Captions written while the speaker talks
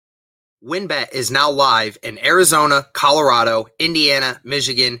WynnBET is now live in Arizona, Colorado, Indiana,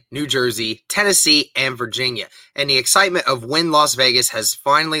 Michigan, New Jersey, Tennessee, and Virginia. And the excitement of Wynn Las Vegas has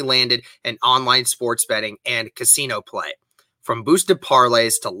finally landed in online sports betting and casino play. From boosted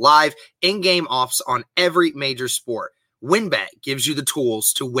parlays to live in-game offs on every major sport, WynnBET gives you the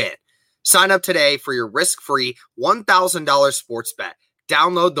tools to win. Sign up today for your risk-free $1,000 sports bet.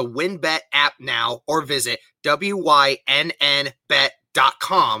 Download the WynnBET app now or visit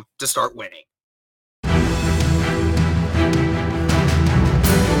wynnbet.com to start winning.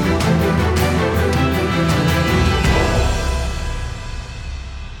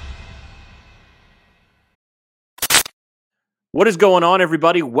 What is going on,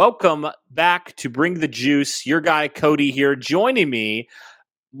 everybody? Welcome back to Bring the Juice. Your guy, Cody, here. Joining me,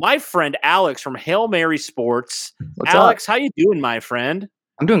 my friend Alex from Hail Mary Sports. What's Alex, up? how you doing, my friend?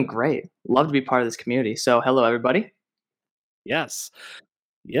 I'm doing great. Love to be part of this community. So, hello, everybody. Yes.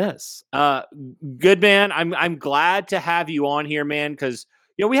 Good, man. I'm glad to have you on here, man, because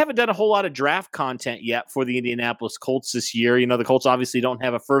we haven't done a whole lot of draft content yet for the Indianapolis Colts this year. The Colts obviously don't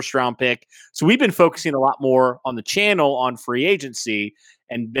have a first-round pick, so we've been focusing a lot more on the channel on free agency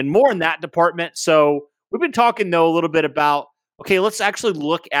and been more in that department. So we've been talking, though, a little bit about, okay, let's actually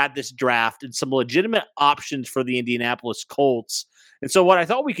look at this draft and some legitimate options for the Indianapolis Colts. And so what I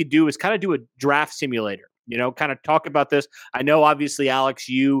thought we could do is kind of do a draft simulator, kind of talk about this. I know, obviously, Alex,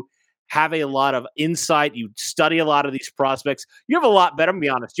 you have a lot of insight. You study a lot of these prospects. You have a lot better, I'm going to be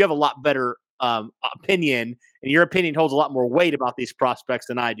honest, you have a lot better opinion, and your opinion holds a lot more weight about these prospects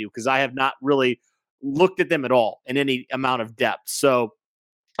than I do, because I have not really looked at them at all in any amount of depth. So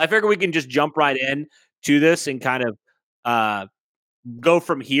I figure we can just jump right in to this and kind of go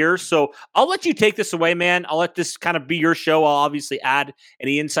from here. So I'll let you take this away, man. I'll let this kind of be your show. I'll obviously add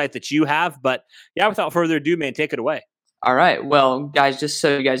any insight that you have. But yeah, without further ado, man, take it away. All right. Well, guys, just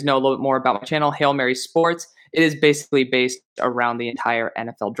so you guys know a little bit more about my channel, Hail Mary Sports, it is basically based around the entire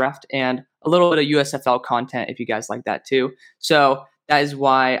NFL draft and a little bit of USFL content if you guys like that too. So that is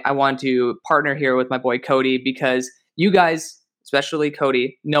why I want to partner here with my boy Cody, because you guys, especially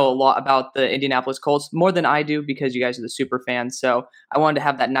Cody, know a lot about the Indianapolis Colts, more than I do, because you guys are the super fans. So I wanted to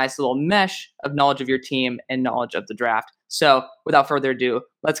have that nice little mesh of knowledge of your team and knowledge of the draft. So without further ado,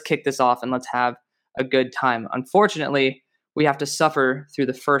 let's kick this off and let's have a good time. Unfortunately, we have to suffer through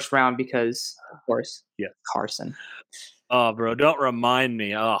the first round because, of course, Carson. Oh, bro, don't remind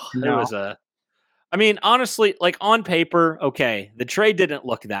me. Oh, No. It was honestly, like on paper, okay, the trade didn't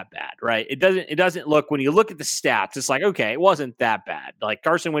look that bad, right? It doesn't look, when you look at the stats, it's like, okay, it wasn't that bad. Like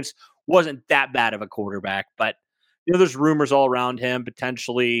Carson Wentz wasn't that bad of a quarterback, but there's rumors all around him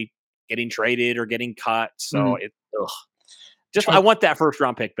potentially getting traded or getting cut. So I want that first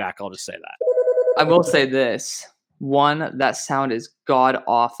round pick back. I'll just say that. I will say this. One, that sound is god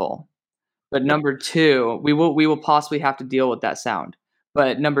awful. But number two, we will possibly have to deal with that sound.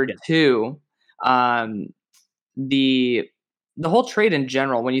 But number two, the whole trade in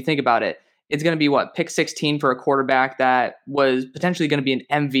general, when you think about it, it's going to be pick 16 for a quarterback that was potentially going to be an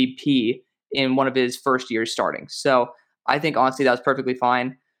MVP in one of his first years starting. So I think honestly that was perfectly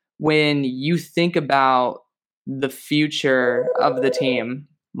fine. When you think about the future of the team,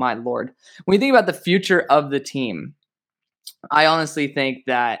 my lord, when you think about the future of the team, I honestly think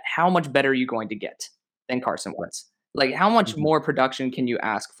that how much better are you going to get than Carson Wentz? Like, how much more production can you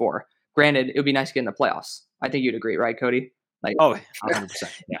ask for? Granted, it would be nice to get in the playoffs. I think you'd agree, right, Cody? Like, 100%.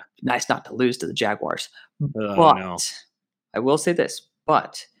 Yeah. Nice not to lose to the Jaguars. But no. I will say this,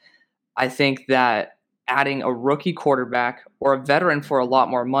 but I think that adding a rookie quarterback or a veteran for a lot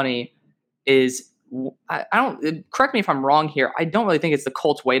more money is, I don't, correct me if I'm wrong here, I don't really think it's the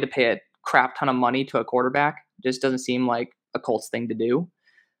Colts way to pay a crap ton of money to a quarterback. It just doesn't seem like a Colts thing to do.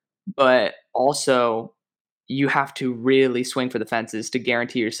 But also, you have to really swing for the fences to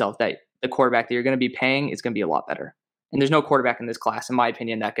guarantee yourself that the quarterback that you're going to be paying is going to be a lot better. And there's no quarterback in this class, in my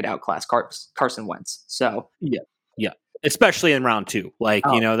opinion, that could outclass Carson Wentz. So yeah, especially in round two. Like,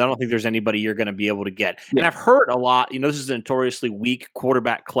 I don't think there's anybody you're going to be able to get. Yeah. And I've heard a lot, this is a notoriously weak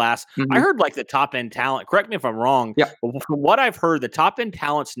quarterback class. Mm-hmm. I heard like the top end talent, correct me if I'm wrong, but from what I've heard, the top end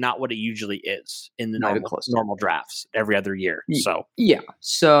talent's not what it usually is in the normal drafts every other year. So,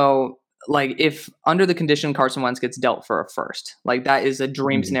 So like if under the condition Carson Wentz gets dealt for a first, like that is a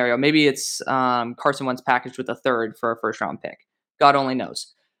dream scenario. Maybe it's Carson Wentz packaged with a third for a first round pick. God only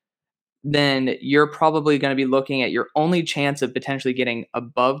knows. Then you're probably going to be looking at your only chance of potentially getting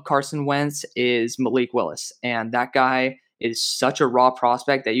above Carson Wentz is Malik Willis. And that guy is such a raw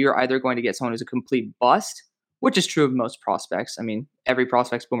prospect that you're either going to get someone who's a complete bust, which is true of most prospects. I mean, every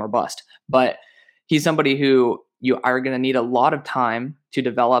prospect's boom or bust. But he's somebody who you are going to need a lot of time to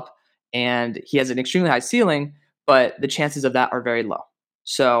develop and he has an extremely high ceiling, but the chances of that are very low.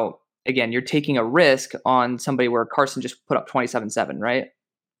 So again, you're taking a risk on somebody where Carson just put up 27-7, right?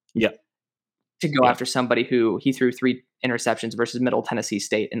 Yeah. To go after somebody who he threw 3 interceptions versus Middle Tennessee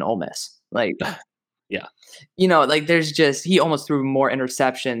State and Ole Miss. Like, yeah. Like he almost threw more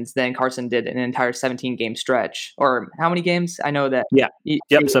interceptions than Carson did in an entire 17-game stretch. Or how many games? I know that. Yeah.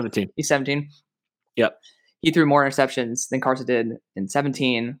 17. He's 17. Yep. He threw more interceptions than Carson did in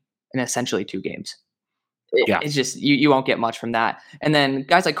 17 in essentially 2 games. It's just you won't get much from that. And then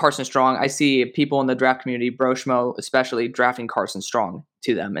guys like Carson Strong, I see people in the draft community, Broshmo especially, drafting Carson Strong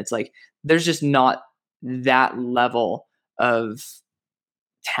to them. It's like there's just not that level of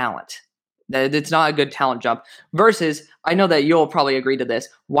talent. It's not a good talent jump. Versus, I know that you'll probably agree to this,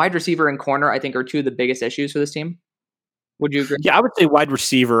 wide receiver and corner I think are 2 of the biggest issues for this team. Would you agree? Yeah, I would say wide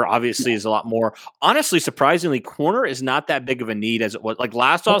receiver obviously is a lot more. Honestly, surprisingly, corner is not that big of a need as it was. Like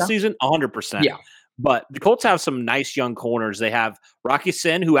last offseason, 100%. Yeah. But the Colts have some nice young corners. They have Rocky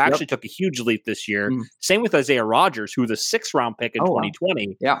Sin, who actually took a huge leap this year. Same with Isaiah Rodgers, who was a 6th-round pick in 2020.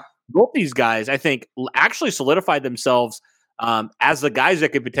 Wow. Yeah. Both these guys, I think, actually solidified themselves as the guys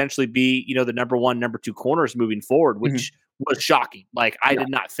that could potentially be, the number 1, number 2 corners moving forward, which was shocking. Like, I did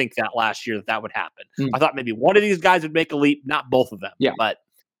not think that last year that would happen. I thought maybe one of these guys would make a leap, not both of them. Yeah. But,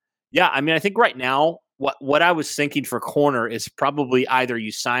 yeah, I mean, I think right now, what I was thinking for corner is probably either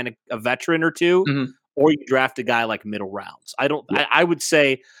you sign a veteran or 2, or you draft a guy like middle rounds. I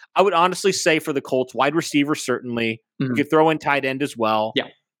would honestly say for the Colts, wide receiver, certainly. You could throw in tight end as well. Yeah.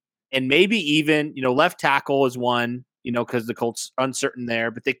 And maybe even, left tackle is one, because the Colts uncertain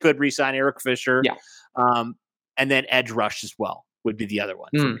there, but they could re-sign Eric Fisher. Yeah. And then edge rush as well would be the other one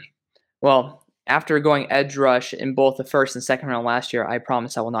for me. Well, after going edge rush in both the 1st and 2nd round last year, I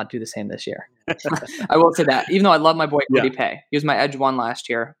promise I will not do the same this year. I will say that, even though I love my boy Kwity Paye. He was my edge 1 last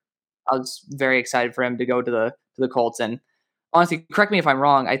year. I was very excited for him to go to the Colts. And honestly, correct me if I'm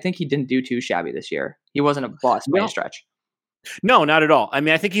wrong, I think he didn't do too shabby this year. He wasn't a bust by a stretch. No, not at all. I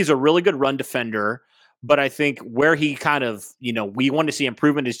mean, I think he's a really good run defender, but I think where he kind of, we want to see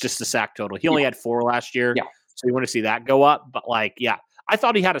improvement is just the sack total. He only had 4 last year. Yeah. So you want to see that go up. But I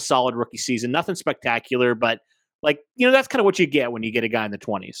thought he had a solid rookie season. Nothing spectacular, but that's kind of what you get when you get a guy in the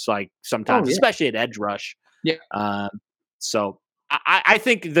 20s. Like sometimes, especially at edge rush. Yeah. So I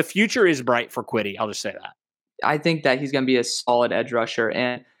think the future is bright for Kwity. I'll just say that. I think that he's going to be a solid edge rusher.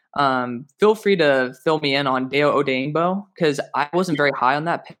 And feel free to fill me in on Deo Odeyingbo, because I wasn't very high on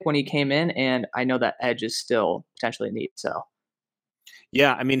that pick when he came in, and I know that edge is still potentially a need. So,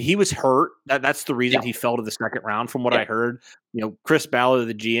 yeah, I mean, he was hurt. That's the reason he fell to the 2nd round, from what I heard. Chris Ballard,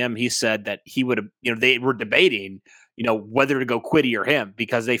 the GM, he said that he would have. They were debating, whether to go Kwity or him,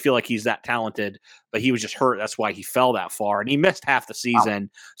 because they feel like he's that talented, but he was just hurt. That's why he fell that far, and he missed half the season.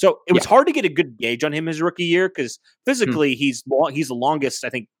 So it was hard to get a good gauge on him his rookie year, because physically he's the longest, I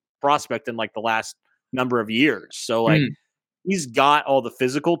think, prospect in the last number of years. So he's got all the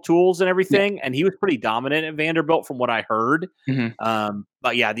physical tools and everything, and he was pretty dominant at Vanderbilt from what I heard.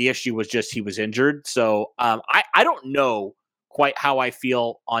 But yeah, the issue was just he was injured. So I don't know quite how I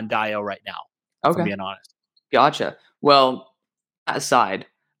feel on Dio right now, if I'm being honest. Gotcha. Well, aside,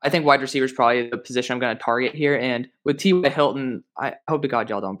 I think wide receiver is probably the position I'm going to target here. And with T.Y. Hilton, I hope to God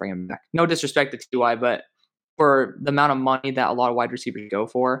y'all don't bring him back. No disrespect to T.Y., but for the amount of money that a lot of wide receivers go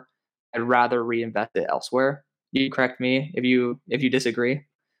for, I'd rather reinvest it elsewhere. You correct me if you disagree,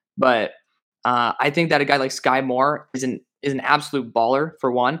 but I think that a guy like Sky Moore is an absolute baller,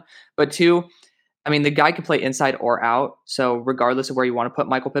 for one, but 2, I mean, the guy can play inside or out. So regardless of where you want to put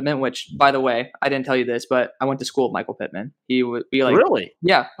Michael Pittman, which, by the way, I didn't tell you this, but I went to school with Michael Pittman. He would be really?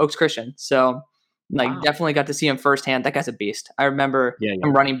 Yeah, Oaks Christian. So definitely got to see him firsthand. That guy's a beast. I remember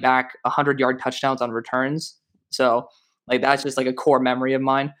him running back 100-yard touchdowns on returns. So that's just a core memory of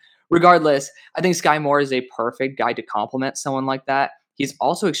mine. Regardless, I think Sky Moore is a perfect guy to complement someone like that. He's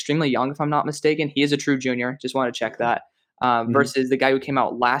also extremely young, if I'm not mistaken. He is a true junior. Just want to check that. Versus the guy who came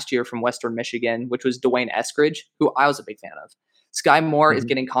out last year from Western Michigan, which was Dwayne Eskridge, who I was a big fan of. Sky Moore is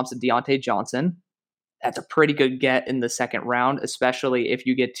getting comps to Deontay Johnson. That's a pretty good get in the 2nd round, especially if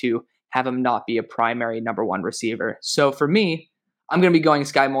you get to have him not be a primary number 1 receiver. So for me, I'm going to be going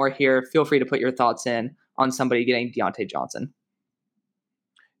Sky Moore here. Feel free to put your thoughts in on somebody getting Deontay Johnson.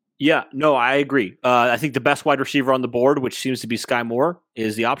 Yeah, no, I agree. I think the best wide receiver on the board, which seems to be Sky Moore,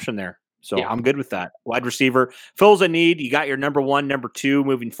 is the option there. So I'm good with that. Wide receiver fills a need. You got your number 1, number 2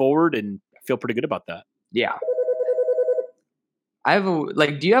 moving forward, and I feel pretty good about that. Yeah. I have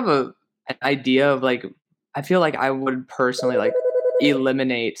do you have an idea of I feel like I would personally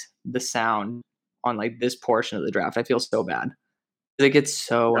eliminate the sound on this portion of the draft. I feel so bad. It gets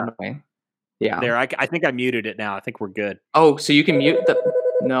so annoying. Yeah. There, I think I muted it now. I think we're good. Oh, so you can mute the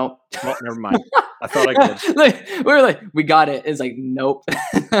no. Well, never mind. I thought I could. We were like, we got it. It's like, nope.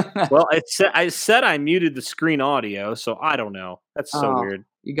 Well, I said I muted the screen audio, so I don't know. That's so weird.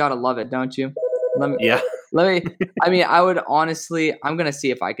 You gotta love it, don't you? Yeah. I mean, I would honestly, I'm gonna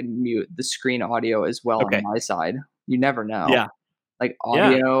see if I can mute the screen audio as well on my side. You never know. Yeah. Like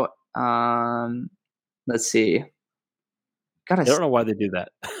audio. Let's see. I don't know why they do that.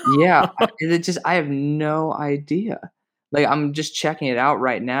 Yeah, I have no idea. Like, I'm just checking it out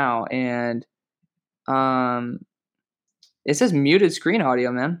right now, and it says muted screen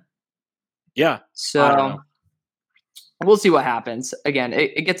audio, man. Yeah. So we'll see what happens. Again,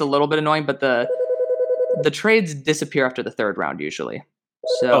 it gets a little bit annoying, but the trades disappear after the third round usually.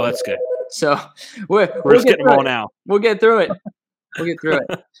 So that's good. So we're just getting them all now. We'll get through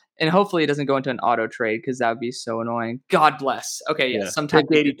it. And hopefully it doesn't go into an auto trade because that would be so annoying. God bless. Okay, yeah. Sometimes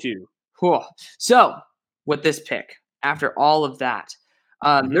 82. Cool. So with this pick, after all of that,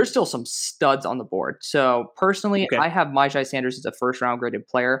 there's still some studs on the board. So personally, I have Myjai Sanders as a first round graded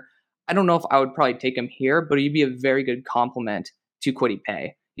player. I don't know if I would probably take him here, but he'd be a very good complement to Kwity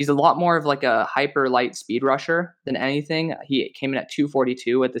Paye. He's a lot more of like a hyper light speed rusher than anything. He came in at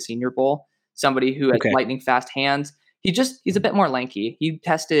 242 at the Senior Bowl. Somebody who has lightning fast hands. He's a bit more lanky. He's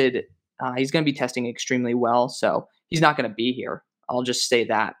going to be testing extremely well, so he's not going to be here. I'll just say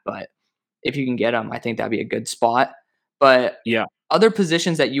that. But if you can get him, I think that'd be a good spot. But other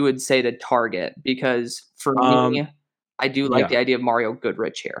positions that you would say to target, because for me, I do like the idea of Mario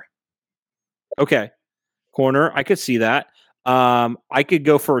Goodrich here. Okay. Corner, I could see that. I could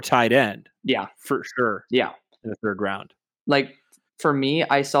go for a tight end. Yeah. For sure. Yeah. In the third round. Like, for me,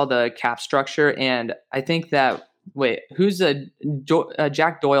 I saw the cap structure, and I think that who's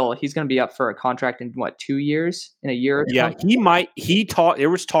Jack Doyle? He's going to be up for a contract in 2 years? In a year? Yeah, he might. There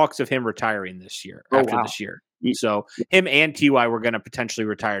was talks of him retiring this year this year. So him and Ty were going to potentially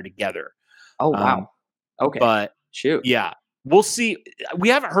retire together. Oh wow. Okay, but shoot. Yeah, we'll see. We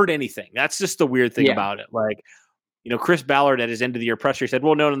haven't heard anything. That's just the weird thing about it. Like, Chris Ballard at his end of the year presser said,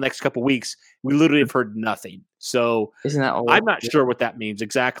 "We'll know in the next couple of weeks." We literally have heard nothing. So isn't that old? I'm not sure what that means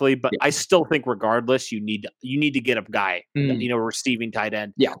exactly, but I still think regardless, you need to get a guy, receiving tight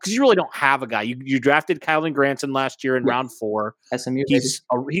end. Yeah, because you really don't have a guy. You drafted Kylan Granson last year in round 4. SMU. He's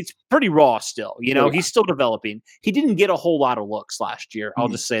pretty raw still. He's still developing. He didn't get a whole lot of looks last year. I'll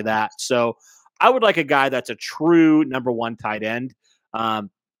just say that. So I would like a guy that's a true number 1 tight end.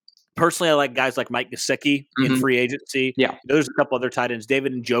 Personally, I like guys like Mike Gesicki in free agency. Yeah. There's a couple other tight ends.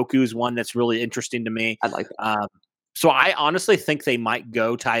 David Njoku is one that's really interesting to me. I like that. So I honestly think they might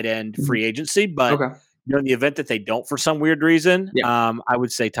go tight end free agency, but in the event that they don't for some weird reason, I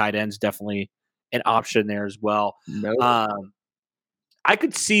would say tight end's definitely an option there as well. No. I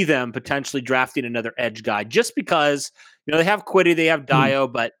could see them potentially drafting another edge guy just because they have Kwity, they have Dio,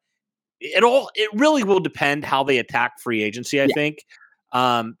 but it really will depend how they attack free agency, I think.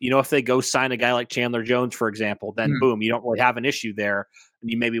 If they go sign a guy like Chandler Jones, for example, then boom, you don't really have an issue there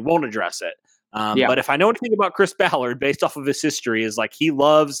and you maybe won't address it. But if I know anything about Chris Ballard based off of his history is like, he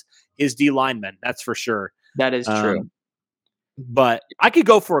loves his D linemen. That's for sure. That is true. But I could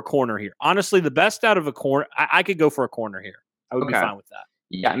go for a corner here. Honestly, the best out of a corner, I could go for a corner here. I would be fine with that.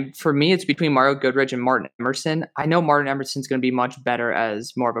 Yeah. For me, it's between Mario Goodrich and Martin Emerson. I know Martin Emerson's going to be much better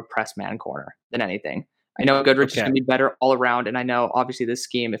as more of a press man corner than anything. I know Goodrich is going to be better all around, and I know obviously this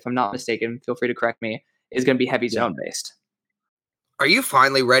scheme, if I'm not mistaken, feel free to correct me, is going to be heavy zone based. Are you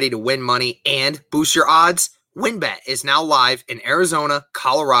finally ready to win money and boost your odds? WynnBET is now live in Arizona,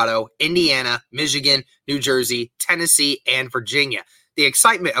 Colorado, Indiana, Michigan, New Jersey, Tennessee, and Virginia. The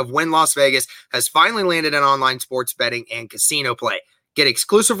excitement of Wynn Las Vegas has finally landed in online sports betting and casino play. Get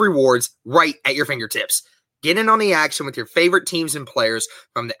exclusive rewards right at your fingertips. Get in on the action with your favorite teams and players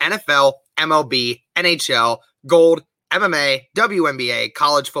from the NFL, MLB, NHL, Gold, MMA, WNBA,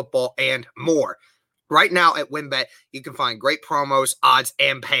 college football, and more. Right now at WynnBET, you can find great promos, odds,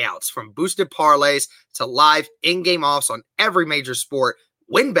 and payouts from boosted parlays to live in-game offs on every major sport.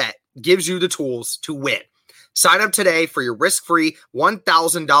 WynnBET gives you the tools to win. Sign up today for your risk-free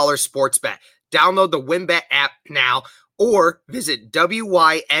 $1,000 sports bet. Download the WynnBET app now or visit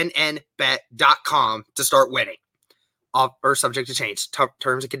wynnbet.com to start winning. Offer subject to change.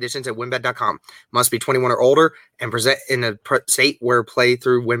 Terms and conditions at wynnbet.com. Must be 21 or older and present in a state where play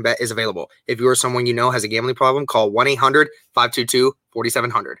through WynnBET is available. If you or someone you know has a gambling problem, call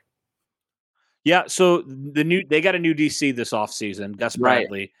 1-800-522-4700. Yeah, so they got a new DC this offseason, Gus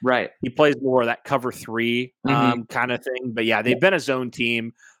Bradley. Right. He plays more of that cover 3 kind of thing. But yeah, they've been a zone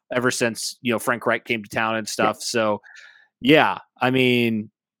team ever since Frank Reich came to town and stuff. So yeah, I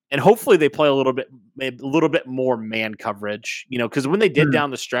mean, and hopefully they play a little bit more man coverage, because when they did down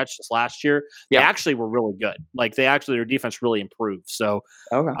the stretch this last year, they actually were really good. Like their defense really improved. So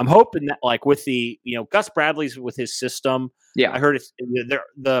I'm hoping that like with the, Gus Bradley's with his system, I heard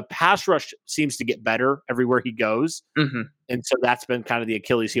the pass rush seems to get better everywhere he goes. Mm-hmm. And so that's been kind of the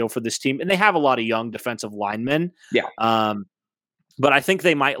Achilles heel for this team. And they have a lot of young defensive linemen. Yeah. But I think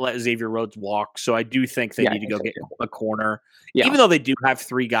they might let Xavier Rhodes walk. So I do think they need to go get a corner. Yeah. Even though they do have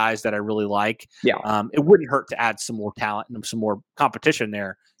 3 guys that I really like. Yeah. It wouldn't hurt to add some more talent and some more competition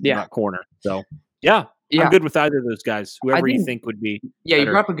there in that corner. So, I'm good with either of those guys, whoever you think would be. Yeah, better.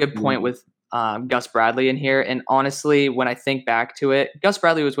 You brought up a good point with Gus Bradley in here. And honestly, when I think back to it, Gus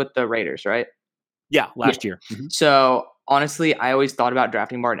Bradley was with the Raiders, right? Yeah, last year. Mm-hmm. So honestly, I always thought about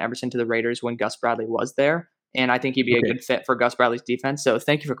drafting Martin Emerson to the Raiders when Gus Bradley was there. And I think he'd be a good fit for Gus Bradley's defense. So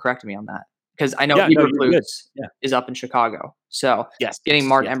thank you for correcting me on that. Because I know Eberflus is up in Chicago. So getting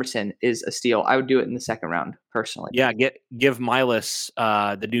Martin Emerson is a steal. I would do it in the second round, personally. Yeah, give Miles,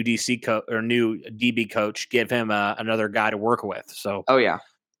 the new DC or new DB coach, give him another guy to work with. So I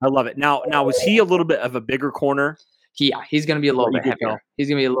love it. Now was he a little bit of a bigger corner? He's going to be a little bit heavier. He's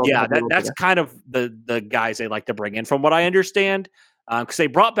going to be a little bit that's kind of the guys they like to bring in, from what I understand. Because they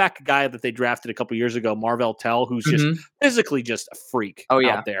brought back a guy that they drafted a couple years ago, Marvell Tell, who's just physically just a freak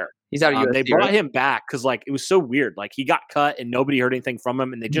out there. He's out of USC, they brought him back because it was so weird. Like he got cut and nobody heard anything from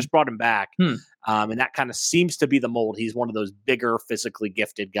him, and they just brought him back. And that kind of seems to be the mold. He's one of those bigger, physically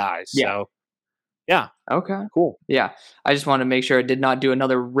gifted guys. So, yeah. Okay. Cool. Yeah. I just want to make sure it did not do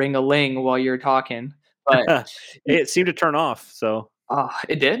another ring-a-ling while you're talking. But it seemed to turn off. So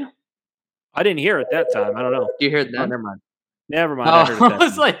it did? I didn't hear it that time. I don't know. Do you hear it then? Oh, never mind. I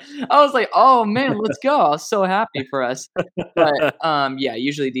was like, oh man, let's go. I was so happy for us. But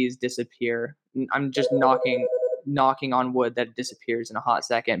usually these disappear. I'm just knocking on wood that it disappears in a hot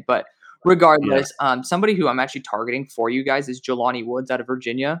second. But regardless, somebody who I'm actually targeting for you guys is Jelani Woods out of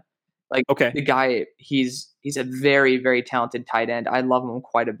Virginia. The guy, he's a very, very talented tight end. I love him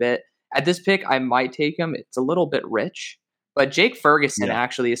quite a bit. At this pick, I might take him. It's a little bit rich. But Jake Ferguson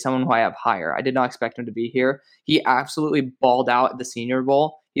actually is someone who I have higher. I did not expect him to be here. He absolutely balled out at the Senior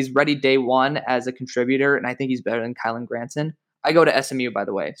Bowl. He's ready day one as a contributor, and I think he's better than Kylan Granson. I go to SMU, by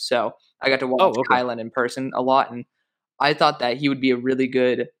the way, so I got to watch Kylan in person a lot, and I thought that he would be a really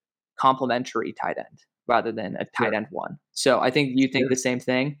good complementary tight end rather than a tight end one. So I think you think the same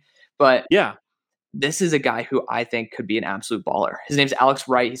thing. But this is a guy who I think could be an absolute baller. His name's Alex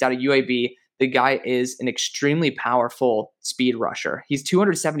Wright. He's out of UAB. The guy is an extremely powerful speed rusher. He's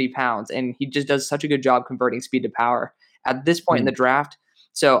 270 pounds, and he just does such a good job converting speed to power at this point in the draft.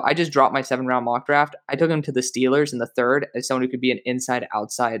 So I just dropped my 7-round mock draft. I took him to the Steelers in the 3rd as someone who could be an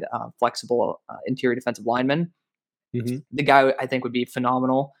inside-outside flexible interior defensive lineman. The guy I think would be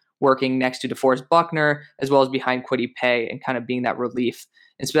phenomenal, working next to DeForest Buckner as well as behind Kwity Paye and kind of being that relief,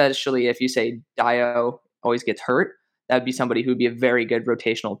 especially if you say Dio always gets hurt. That would be somebody who would be a very good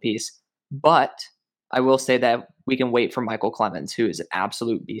rotational piece. But I will say that we can wait for Michael Clemens, who is an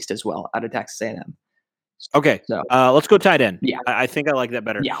absolute beast as well, out of Texas A&M. Okay, so let's go tight end. Yeah, I think I like that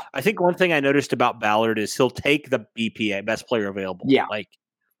better. Yeah, I think one thing I noticed about Ballard is he'll take the BPA, best player available. Yeah,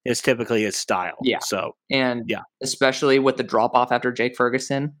 it's typically his style. Yeah, so especially with the drop off after Jake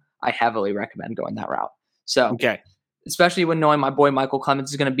Ferguson, I heavily recommend going that route. So especially when knowing my boy Michael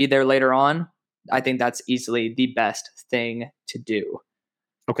Clemens is going to be there later on, I think that's easily the best thing to do.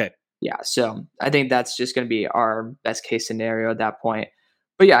 Okay. Yeah, so I think that's just going to be our best case scenario at that point.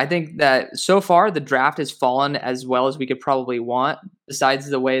 But yeah, I think that so far the draft has fallen as well as we could probably want, besides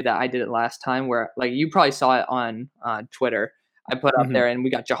the way that I did it last time, where you probably saw it on Twitter. I put up there and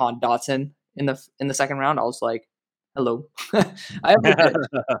we got Jahan Dotson in the 2nd round. I was like, hello. I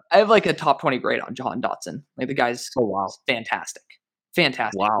have a top 20 grade on Jahan Dotson. The guy's fantastic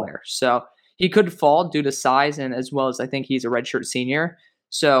player. So he could fall due to size and as well as I think he's a redshirt senior.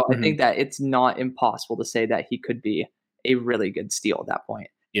 So I think that it's not impossible to say that he could be a really good steal at that point.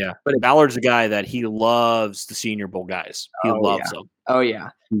 Yeah, but Ballard's a guy that he loves the Senior Bowl guys. He loves them. Oh yeah,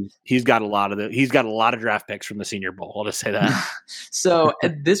 he's got a lot of draft picks from the Senior Bowl. I'll just say that. So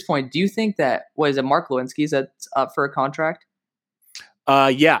at this point, do you think that Mark Lewinsky's that's up for a contract?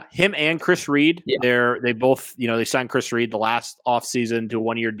 Yeah, him and Chris Reed. Yeah. They both they signed Chris Reed the last offseason to a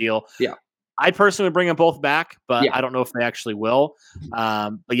 1-year deal. Yeah. I personally would bring them both back, but I don't know if they actually will.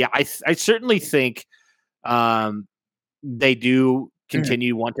 But yeah, I certainly think they do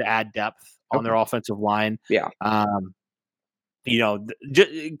continue want to add depth on their offensive line. Yeah.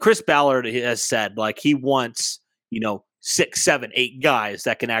 Chris Ballard has said he wants 6, 7, 8 guys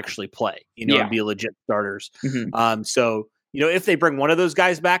that can actually play, and be legit starters. So if they bring one of those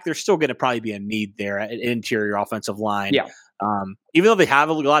guys back, there's still going to probably be a need there at interior offensive line. Yeah. Even though they have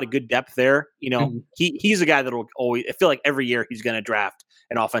a lot of good depth there, Mm-hmm. he's a guy that will always, I feel like every year he's going to draft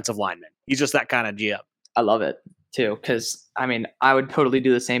an offensive lineman. He's just that kind of GM. I love it too, because I would totally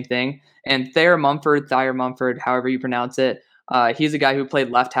do the same thing. And Thayer Mumford, however you pronounce it, he's a guy who played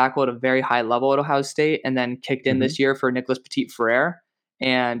left tackle at a very high level at Ohio State and then kicked in this year for Nicholas Petit-Frere.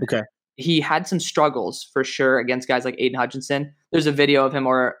 And he had some struggles for sure against guys like Aiden Hutchinson. There's a video of him,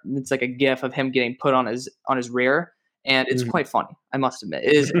 or it's like a GIF of him getting put on his rear, and it's quite funny, I must admit.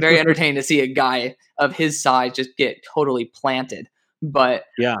 It is very entertaining to see a guy of his size just get totally planted. But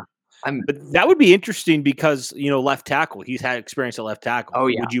yeah, but that would be interesting because left tackle. He's had experience at left tackle. Oh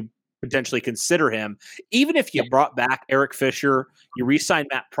yeah. Would you potentially consider him, even if you brought back Eric Fisher, you re-signed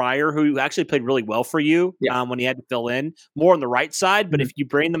Matt Pryor, who actually played really well for you when he had to fill in more on the right side. But if you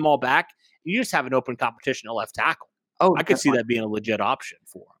bring them all back, you just have an open competition at left tackle. Oh, I could see that being a legit option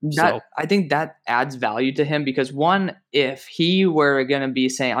for him. I think that adds value to him because one, if he were going to be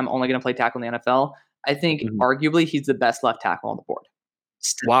saying, I'm only going to play tackle in the NFL, I think arguably he's the best left tackle on the board.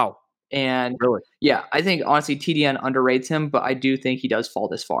 Wow. And really? Yeah, I think honestly TDN underrates him, but I do think he does fall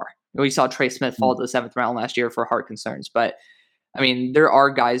this far. We saw Trey Smith fall to the 7th round last year for heart concerns, but there are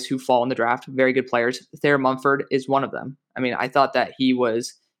guys who fall in the draft, very good players. Thayer Mumford is one of them. I thought that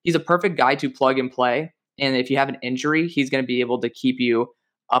he's a perfect guy to plug and play. And if you have an injury, he's going to be able to keep you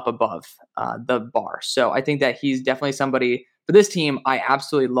up above the bar. So I think that he's definitely somebody for this team I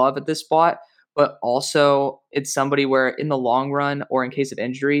absolutely love at this spot, but also it's somebody where in the long run or in case of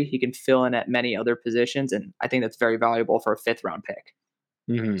injury, he can fill in at many other positions. And I think that's very valuable for a 5th round pick.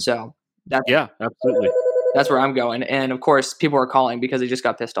 So absolutely. That's where I'm going. And of course, people are calling because they just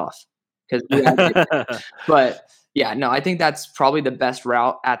got pissed off. But yeah, no, I think that's probably the best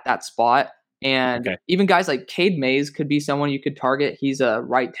route at that spot. And even guys like Cade Mays could be someone you could target. He's a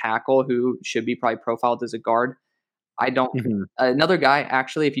right tackle who should be probably profiled as a guard. Another guy,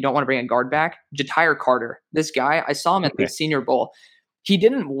 actually, if you don't want to bring a guard back, Ja'Tyre Carter. This guy, I saw him at the Senior Bowl. He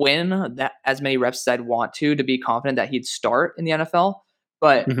didn't win that as many reps as I'd want to be confident that he'd start in the NFL.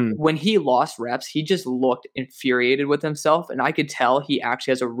 But when he lost reps, he just looked infuriated with himself. And I could tell he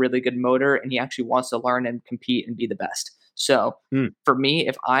actually has a really good motor and he actually wants to learn and compete and be the best. So for me,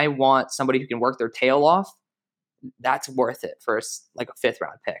 if I want somebody who can work their tail off, that's worth it for like a 5th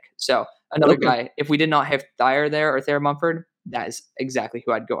round pick. So another guy, if we did not have Thayer there or Thayer Mumford, that is exactly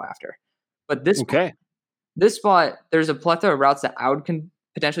who I'd go after. But this spot, there's a plethora of routes that I would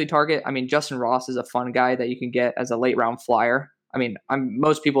potentially target. Justin Ross is a fun guy that you can get as a late round flyer.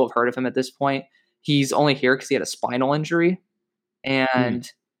 Most people have heard of him at this point. He's only here because he had a spinal injury. And,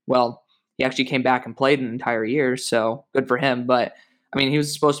 he actually came back and played an entire year. So good for him. But, he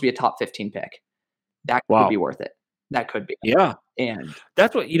was supposed to be a top 15 pick. That could be worth it. That could be. Yeah. And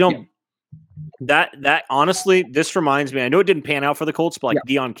that's what, that honestly, this reminds me, I know it didn't pan out for the Colts, but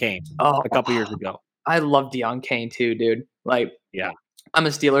Deion Kane a couple years ago. I love Deion Kane too, dude. I'm a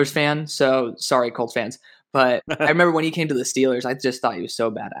Steelers fan. So sorry, Colts fans. But I remember when he came to the Steelers, I just thought he was so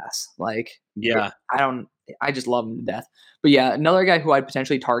badass. I just love him to death. But yeah, another guy who I'd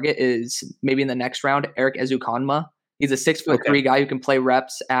potentially target is maybe in the next round, Eric Ezukanma. He's a 6'3" guy who can play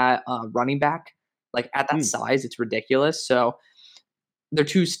reps at running back. At that size, it's ridiculous. So they're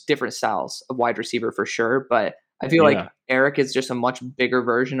two different styles of wide receiver for sure. But I feel like Eric is just a much bigger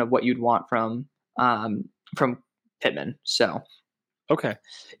version of what you'd want from Pittman. So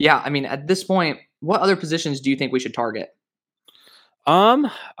at this point, what other positions do you think we should target?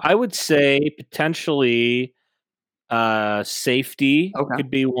 I would say potentially safety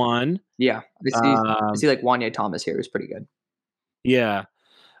could be one. Yeah. I see like Wanye Thomas here is pretty good. Yeah.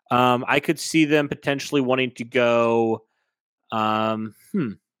 I could see them potentially wanting to go.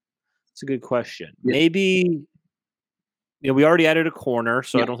 It's a good question. Yeah. Maybe, we already added a corner,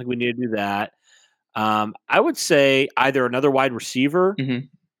 so I don't think we need to do that. I would say either another wide receiver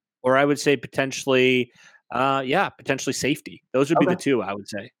or I would say potentially safety. Those would be the two I would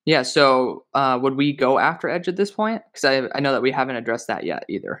say. Yeah. So would we go after edge at this point? Because I know that we haven't addressed that yet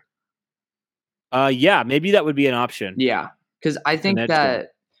either. Maybe that would be an option. Yeah. Because I think that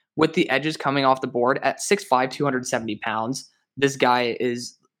with the edges coming off the board at 6'5", 270 pounds, this guy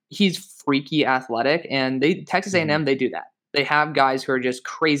he's freaky athletic, and Texas A&M, they do that. They have guys who are just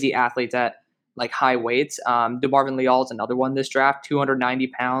crazy athletes at like high weights. DeMarvin Leal is another one this draft, 290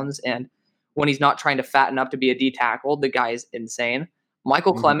 pounds. And when he's not trying to fatten up to be a D tackle, the guy is insane.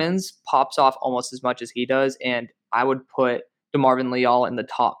 Michael Clemens pops off almost as much as he does. And I would put DeMarvin Leal in the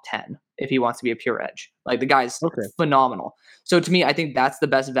top 10 if he wants to be a pure edge. Like the guy's phenomenal. So to me, I think that's the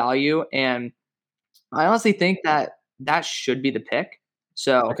best value. And I honestly think that that should be the pick.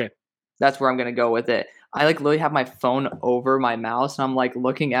 So Okay. that's where I'm going to go with it. I like literally have my phone over my mouse and I'm like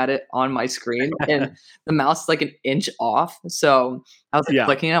looking at it on my screen and the mouse is like an inch off. So I was like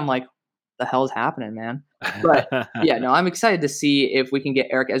clicking it. I'm like, the hell is happening, man? But yeah, no, I'm excited to see if we can get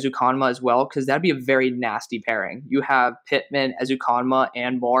Eric Ezukanma as well, because that'd be a very nasty pairing. You have Pittman, Ezukanma,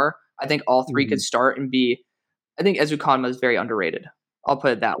 and Moore. I think all three could start and be. I think Ezukanma is very underrated. I'll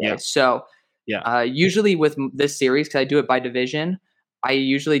put it that way. So usually with this series, because I do it by division, I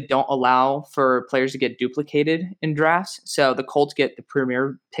usually don't allow for players to get duplicated in drafts. So the Colts get the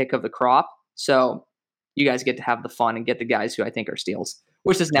premier pick of the crop. So you guys get to have the fun and get the guys who I think are steals.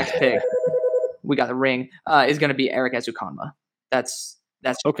 Which this next pick, we got the ring, is going to be Eric Ezukanma. That's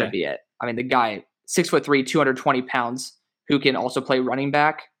going to be it. I mean, the guy, 6'3", 220 pounds, who can also play running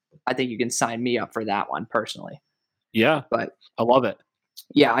back. I think you can sign me up for that one personally. Yeah, but I love it.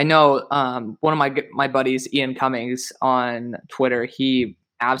 Yeah, I know one of my buddies, Ian Cummings, on Twitter, he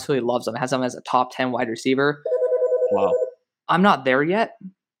absolutely loves him, has him as a top 10 wide receiver. Wow. I'm not there yet.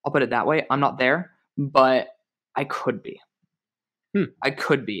 I'll put it that way. I'm not there, but I could be. I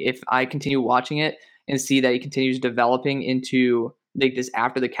could be if I continue watching it and see that he continues developing into like this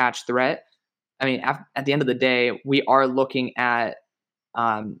after the catch threat. I mean, at the end of the day, we are looking at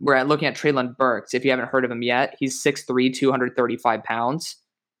Treylon Burks. If you haven't heard of him yet, he's 6'3", 235 pounds,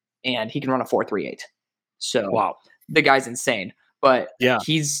 and he can run a 4.38. So wow, the guy's insane. But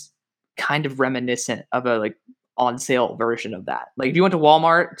he's kind of reminiscent of a like on sale version of that. Like if you went to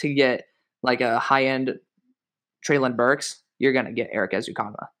Walmart to get like a high end Treylon Burks, you're gonna get Eric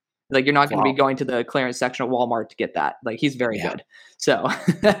Ezukanma. Like you're not going to be going to the clearance section of Walmart to get that. Like he's very good. So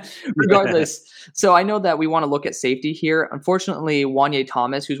regardless, so I know that we want to look at safety here. Unfortunately, Wanye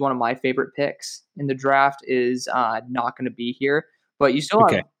Thomas, who's one of my favorite picks in the draft, is not going to be here. But you still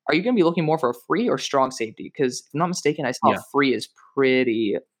have, are you going to be looking more for a free or strong safety? Because if I'm not mistaken, I saw free is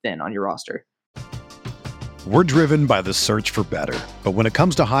pretty thin on your roster. We're driven by the search for better. But when it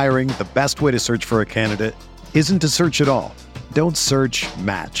comes to hiring, the best way to search for a candidate isn't to search at all. Don't search,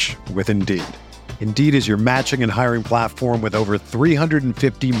 match with Indeed. Indeed is your matching and hiring platform with over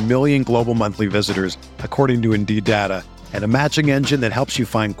 350 million global monthly visitors, according to Indeed data, and a matching engine that helps you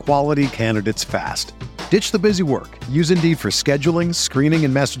find quality candidates fast. Ditch the busy work. Use Indeed for scheduling, screening,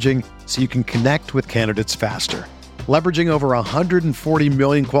 and messaging so you can connect with candidates faster. Leveraging over 140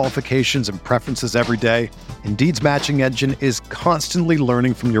 million qualifications and preferences every day, Indeed's matching engine is constantly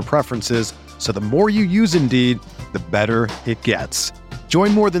learning from your preferences, so the more you use Indeed, the better it gets.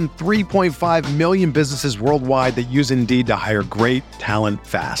 Join more than 3.5 million businesses worldwide that use Indeed to hire great talent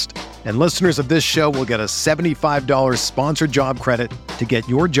fast. And listeners of this show will get a $75 sponsored job credit to get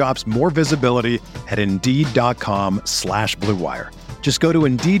your jobs more visibility at Indeed.com/Blue Wire. Just go to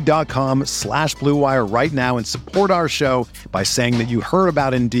Indeed.com/Blue Wire right now and support our show by saying that you heard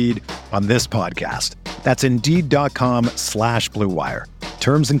about Indeed on this podcast. That's Indeed.com/Blue Wire.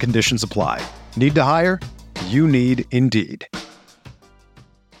 Terms and conditions apply. Need to hire? You need Indeed.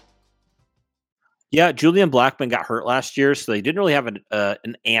 Yeah, Julian Blackmon got hurt last year, so they didn't really have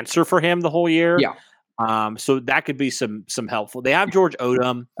an answer for him the whole year. Yeah. So that could be some helpful. They have George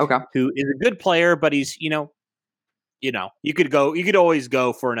Odom, who is a good player, but he's you could always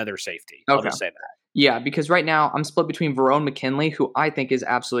go for another safety. I'll just say that. Yeah, because right now I'm split between Verone McKinley, who I think is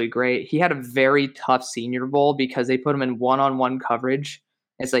absolutely great. He had a very tough Senior Bowl because they put him in one-on-one coverage.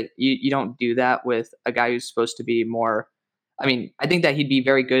 It's like you don't do that with a guy who's supposed to be more. I mean, I think that he'd be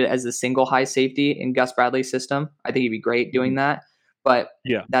very good as a single high safety in Gus Bradley's system. I think he'd be great doing that. But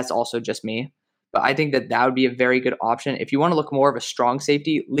that's also just me. But I think that would be a very good option. If you want to look more of a strong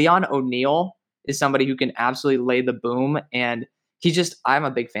safety, Leon O'Neal is somebody who can absolutely lay the boom. And I'm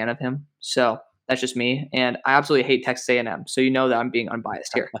a big fan of him. So that's just me. And I absolutely hate Texas A&M. So you know that I'm being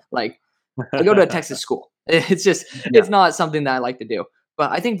unbiased here. Like, I go to a Texas school. It's just, it's not something that I like to do.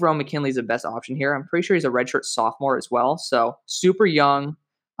 But I think Verone McKinley is the best option here. I'm pretty sure he's a redshirt sophomore as well. So super young,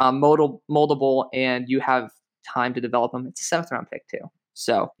 moldable, and you have time to develop him. It's a 7th round pick too.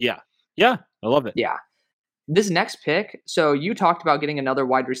 So yeah, I love it. Yeah. This next pick, so you talked about getting another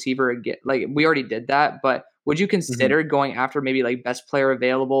wide receiver again. Like we already did that, but would you consider going after maybe like best player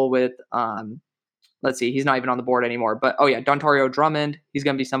available with let's see, he's not even on the board anymore. But Dontario Drummond, he's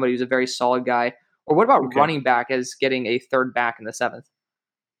going to be somebody who's a very solid guy. Or what about running back as getting a third back in the 7th?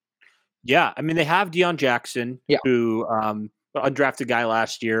 Yeah, I mean they have Deion Jackson, who undrafted guy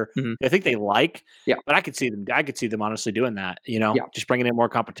last year. I think they like, but I could see them honestly doing that. Just bringing in more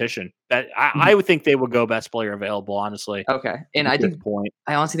competition. That I would think they would go best player available. Honestly, okay. And I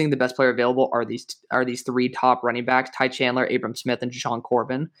honestly think the best player available are these 3 top running backs: Ty Chandler, Abram Smith, and Deshaun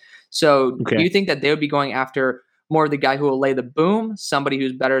Corbin. So do you think that they would be going after more of the guy who will lay the boom, somebody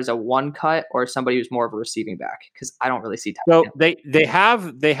who's better as a one cut, or somebody who's more of a receiving back? Because I don't really see So they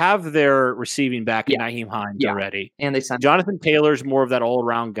have their receiving back in Yeah. Nyheim Hines Yeah. already. and they signed. Jonathan Taylor's more of that all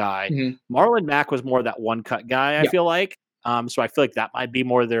around guy. Mhm. Marlon Mack was more of that one cut guy. I Yeah. feel like. So I feel like that might be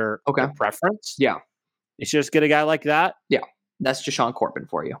more their preference. Yeah. It's just get a guy like that. That's Deshaun Corbin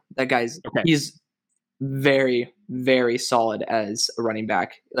for you. That guy's Okay. he's very, very solid as a running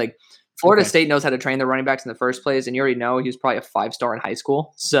back. Like Florida Okay. State knows how to train their running backs in the first place, and you already know he was probably a 5-star in high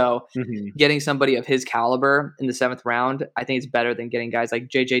school. So getting somebody of his caliber in the 7th round, I think it's better than getting guys like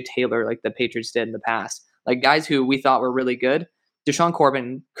JJ Taylor, like the Patriots did in the past. Like guys who we thought were really good. Deshaun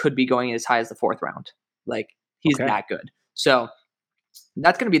Corbin could be going as high as the 4th round. Like he's Okay. that good. So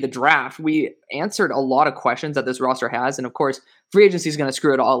that's going to be the draft. We answered a lot of questions that this roster has, and of course, free agency is going to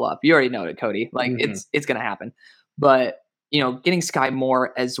screw it all up. You already know it, Cody. Like it's going to happen. But getting Sky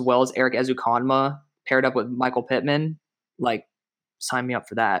Moore as well as Eric Ezukanma paired up with Michael Pittman, like sign me up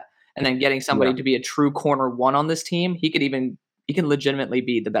for that. And then getting somebody to be a true corner one on this team, he can legitimately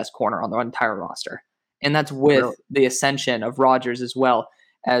be the best corner on the entire roster. And that's with the ascension of Rodgers as well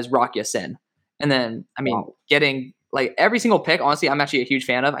as Rock Ya-Sin. And then getting like every single pick, honestly, I'm actually a huge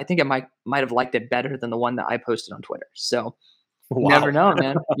fan of. I think I might have liked it better than the one that I posted on Twitter. So you never know,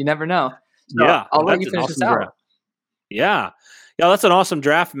 man. You never know. So I'll let you finish this out. Draft. Yeah, that's an awesome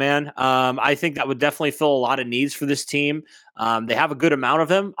draft, man. I think that would definitely fill a lot of needs for this team. They have a good amount of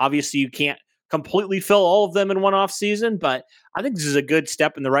them. Obviously, you can't completely fill all of them in one off season, but I think this is a good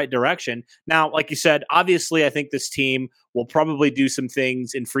step in the right direction. Now, like you said, obviously, I think this team will probably do some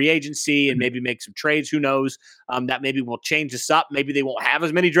things in free agency and maybe make some trades. Who knows? That maybe will change this up. Maybe they won't have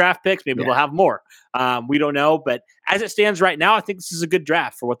as many draft picks. Maybe they'll have more. We don't know. But as it stands right now, I think this is a good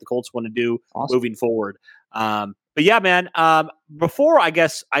draft for what the Colts want to do moving forward. But yeah, man, before I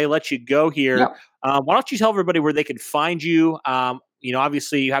guess I let you go here, why don't you tell everybody where they can find you?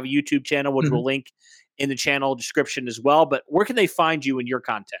 Obviously you have a YouTube channel, which we'll link in the channel description as well, but where can they find you and your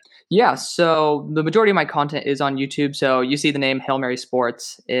content? Yeah, so the majority of my content is on YouTube. So you see the name Hail Mary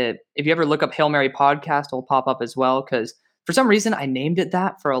Sports. If you ever look up Hail Mary Podcast, it'll pop up as well, because for some reason I named it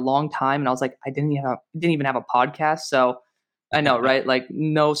that for a long time, and I was like, I didn't even have a podcast. So I know, right? Like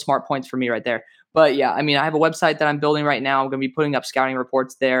no smart points for me right there. But yeah, I have a website that I'm building right now. I'm going to be putting up scouting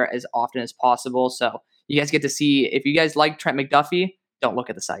reports there as often as possible. So you guys get to see, if you guys like Trent McDuffie, don't look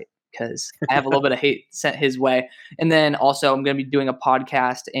at the site, because I have a little bit of hate sent his way. And then also I'm going to be doing a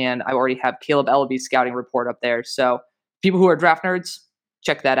podcast, and I already have Caleb Ellaby's scouting report up there. So people who are draft nerds,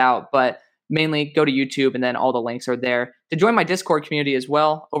 check that out. But mainly go to YouTube, and then all the links are there. To join my Discord community as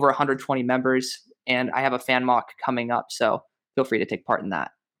well, over 120 members, and I have a fan mock coming up. So feel free to take part in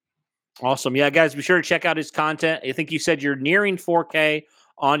that. Awesome. Yeah, guys, be sure to check out his content. I think you said you're nearing 4K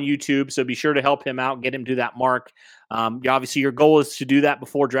on YouTube, so be sure to help him out, get him to that mark. Obviously, your goal is to do that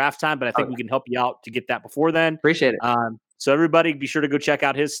before draft time, but I think we can help you out to get that before then. Appreciate it. So everybody, be sure to go check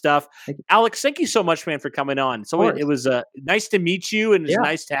out his stuff. Alex, thank you so much, man, for coming on. So it was nice to meet you, and it's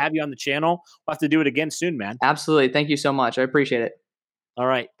nice to have you on the channel. We'll have to do it again soon, man. Absolutely. Thank you so much. I appreciate it. All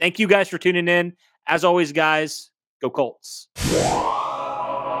right. Thank you guys for tuning in. As always, guys, go Colts.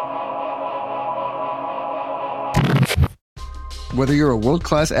 Whether you're a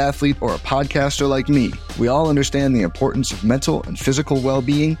world-class athlete or a podcaster like me, we all understand the importance of mental and physical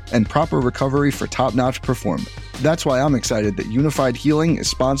well-being and proper recovery for top-notch performance. That's why I'm excited that Unified Healing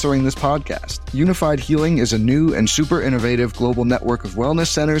is sponsoring this podcast. Unified Healing is a new and super innovative global network of wellness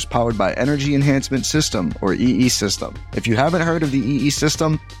centers powered by Energy Enhancement System, or EE System. If you haven't heard of the EE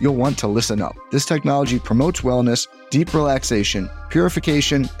System, you'll want to listen up. This technology promotes wellness, deep relaxation,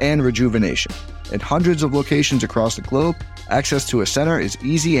 purification, and rejuvenation. At hundreds of locations across the globe, access to a center is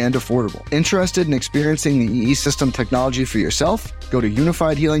easy and affordable. Interested in experiencing the EE System technology for yourself? Go to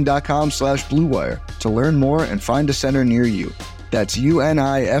unifiedhealing.com/bluewire to learn more and find a center near you. That's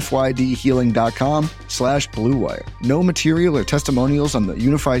unifydhealing.com/bluewire. No material or testimonials on the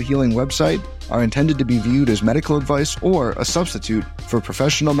Unified Healing website are intended to be viewed as medical advice or a substitute for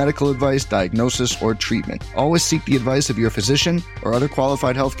professional medical advice, diagnosis, or treatment. Always seek the advice of your physician or other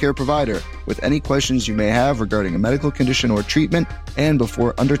qualified healthcare provider with any questions you may have regarding a medical condition or treatment, and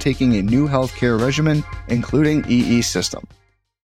before undertaking a new healthcare regimen, including EE System.